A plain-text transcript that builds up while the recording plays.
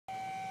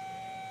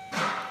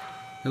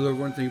Hello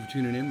everyone, thank you for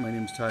tuning in. My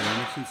name is Todd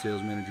Anderson,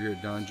 sales manager here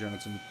at Don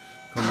Johnson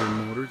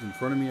Cumberland Motors. In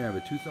front of me I have a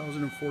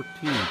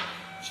 2014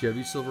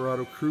 Chevy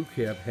Silverado Crew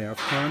Cab half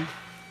ton.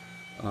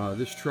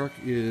 This truck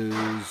is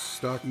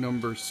stock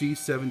number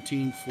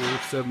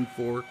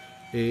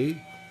C17474A.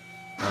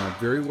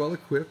 Very well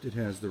equipped. It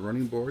has the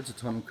running boards, the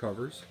tonneau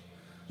covers.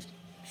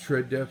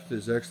 Tread depth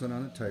is excellent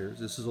on the tires.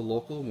 This is a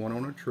local one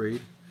owner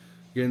trade.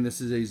 Again,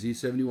 this is a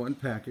Z71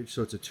 package,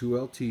 so it's a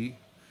 2LT.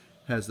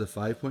 Has the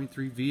 5.3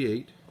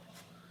 V8.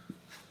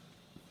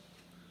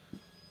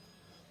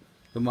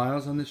 The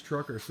miles on this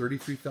truck are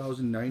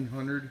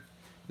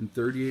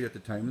 33,938 at the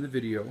time of the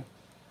video.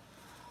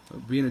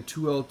 Being a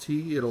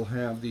 2LT, it'll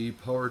have the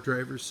power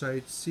driver's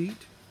side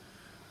seat,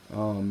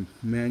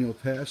 manual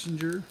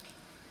passenger.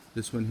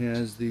 This one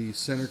has the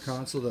center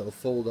console that will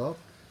fold up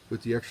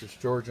with the extra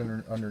storage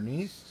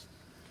underneath.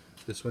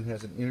 This one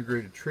has an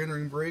integrated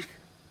trailering brake.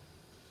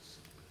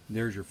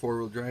 There's your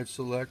four-wheel drive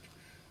select,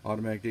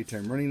 automatic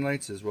daytime running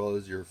lights, as well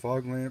as your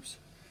fog lamps,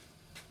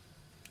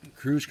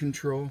 cruise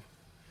control,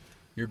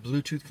 your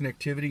Bluetooth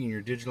connectivity, and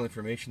your digital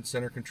information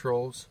center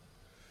controls.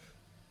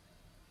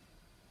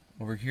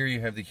 Over here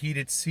you have the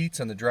heated seats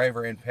on the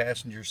driver and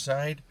passenger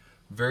side.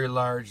 Very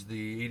large,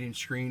 the 8-inch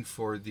screen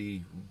for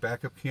the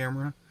backup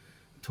camera.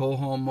 Tow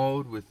haul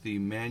mode with the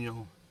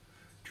manual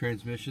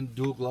transmission.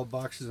 Dual glove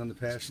boxes on the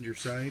passenger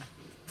side.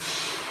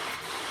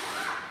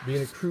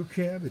 Being a crew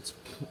cab, it's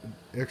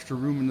extra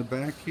room in the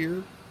back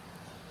here.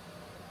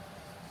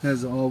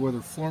 Has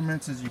all-weather floor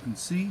mats, as you can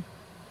see.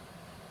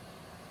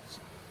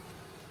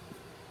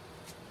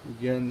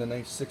 Again, the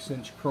nice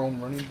 6-inch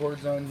chrome running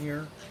boards on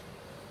here.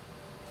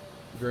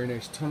 Very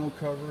nice tonneau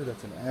cover.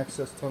 That's an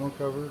access tonneau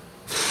cover.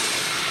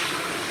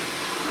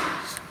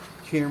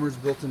 Cameras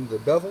built into the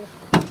bevel.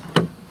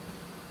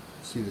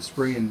 See the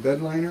spray-in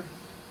bed liner.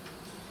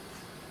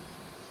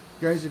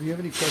 Guys, if you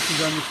have any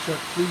questions on this truck,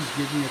 please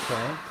give me a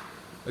call.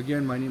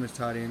 Again, my name is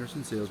Todd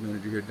Anderson, sales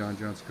manager here at Don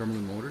Johnson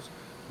Cumberland Motors.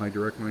 My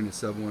direct line is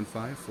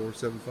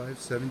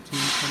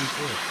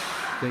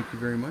 715-475-1724. Thank you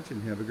very much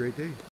and have a great day.